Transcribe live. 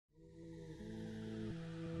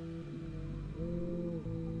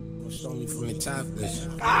Stole me from the top list.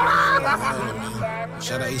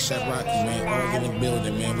 Shout out A$AP Rocky, man. All in the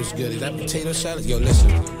building, man. What's good? Is that potato salad? Yo, listen.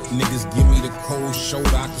 Niggas give me the cold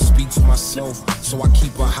shoulder. I can speak for myself. So I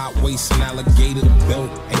keep a hot waist and alligator the belt.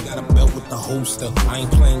 Ain't got a belt with the holster. I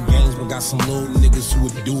ain't playing games, but got some little niggas who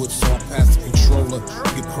would do it. So I pass the controller.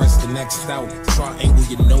 Get pressed the next out. Triangle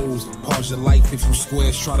your nose. Pause your life if you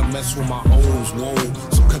squares. Try to mess with my O's. Whoa.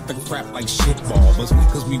 So cut the crap like shit ballers.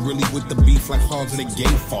 Cause we really with the beef like fathers of the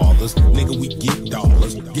gay fathers. Nigga, we get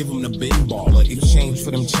dollars. Give them the big baller. Exchange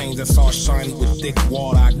for them chains that's all shiny with thick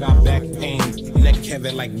water. I got back pains. Neck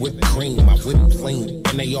heavy like whipped cream. I whip clean.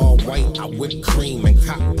 And they all white. I whip cream. And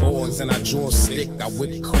cop boards and I draw stick. I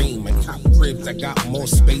whip cream. And cop cribs. I got more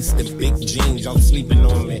space than big jeans. Y'all sleeping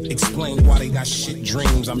on me. Explain why they got shit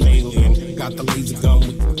dreams. I'm alien. Got the laser gun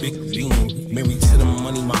with the big beam. Married to the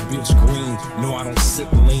money, my bitch green. No, I don't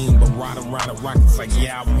sit lean, but ride a rockets like,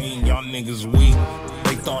 yeah, I mean, y'all niggas weak.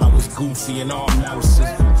 They thought I was goofy and all mouses.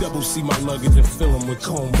 Double C my luggage and fill them with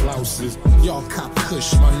comb blouses. Y'all cop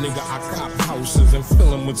kush, my nigga, I cop houses. And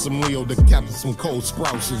fill them with some Leo the cap and some cold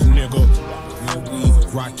sprouses, nigga. Where we,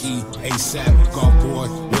 Rocky, A$AP, golf boy,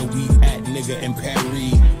 where we at, nigga, in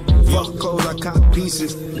Paris. Fuck clothes, I cop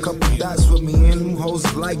pieces. Couple dots with me and them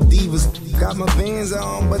hoes like divas. Got my Vans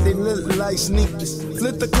on, but they look like sneakers.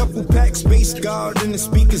 Flipped a couple packs, Space Guard in the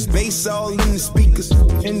speakers. Bass all in the speakers.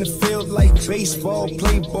 In the field like baseball,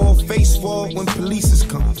 play ball, face fall when police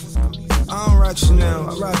come. I don't rock Chanel,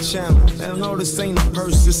 I rock Channel. They don't know this ain't a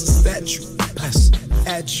purse, it's a statue. Pass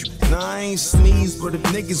at you. Nah, I ain't sneeze, but if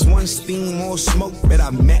niggas want steam or smoke, bet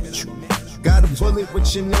I match you. Got a bullet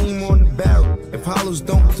with your name on the barrel. If hollows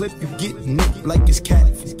don't clip, you get nipped like it's cat.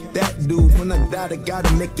 That dude, when I die, I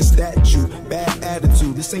gotta make a statue. Bad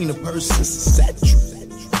attitude, this ain't a purse, it's a statue.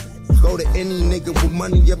 Go to any nigga with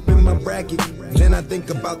money up in my bracket. Then I think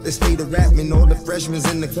about the state of rapping. All the freshmen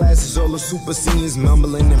in the classes, all the super seniors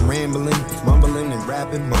mumbling and rambling, mumbling and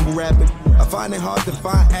rapping, mumble rapping. I find it hard to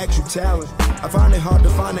find actual talent. I find it hard to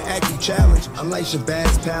find an active challenge. Unlike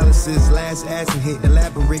Shabazz Palaces, last acid hit,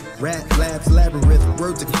 elaborate, rap, labs, labyrinth,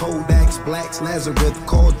 words of Kodaks, Blacks, Lazarus,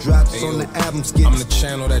 call drops on the album skits. I'm the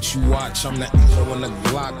channel that you watch, I'm the echo on the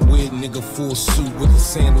Glock with nigga full suit with the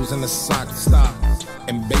sandals and the socks, stop.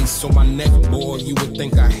 And bass on my neck, boy, you would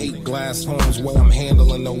think I hate glass homes where I'm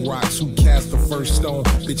handling the rocks. Who cast the first stone?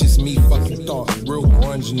 Bitch, it's me, fucking thought. Real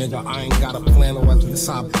grunge, nigga, I ain't got a flannel at the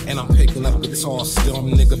top. And I'm picking up the toss. Still,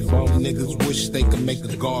 nigga, bum niggas wish they could make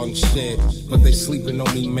the garden shed. But they sleeping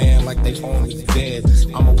on me, man, like they own me dead.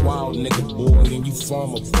 I'm a wild nigga, boy, and you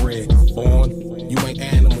farmer bred. Born, you ain't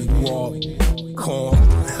animal, you all corn.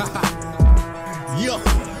 Yo.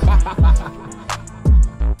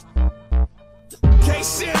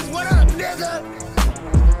 K-Shit, what up, nigga?